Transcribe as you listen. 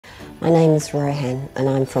My name is Rohan and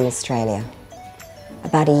I'm from Australia.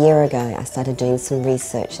 About a year ago I started doing some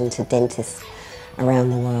research into dentists around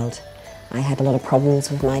the world. I had a lot of problems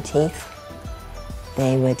with my teeth.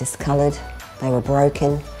 They were discoloured, they were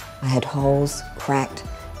broken, I had holes, cracked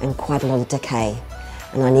and quite a lot of decay,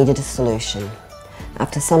 and I needed a solution.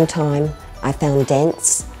 After some time I found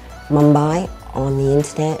Dentzz Mumbai on the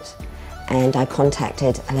internet and I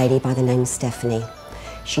contacted a lady by the name of Stephanie.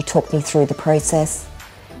 She took me through the process,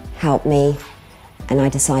 helped me, and I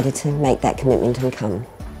decided to make that commitment and come.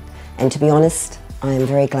 And to be honest, I am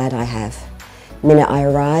very glad I have. The minute I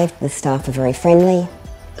arrived, the staff were very friendly,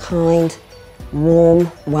 kind,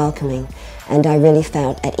 warm, welcoming, and I really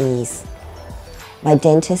felt at ease. My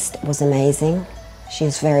dentist was amazing. She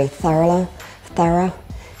was very thorough.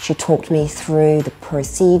 She talked me through the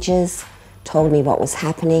procedures, told me what was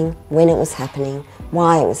happening, when it was happening,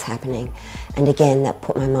 why it was happening, and again, that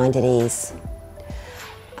put my mind at ease.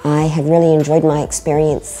 I have really enjoyed my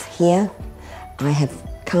experience here. I have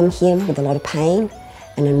come here with a lot of pain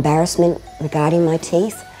and embarrassment regarding my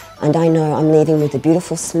teeth, and I know I'm leaving with a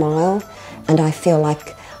beautiful smile, and I feel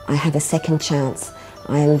like I have a second chance.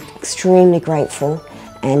 I am extremely grateful,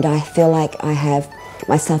 and I feel like I have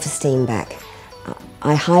my self-esteem back.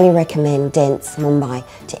 I highly recommend Dentzz Mumbai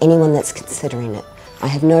to anyone that's considering it. I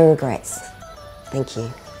have no regrets. Thank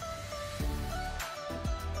you.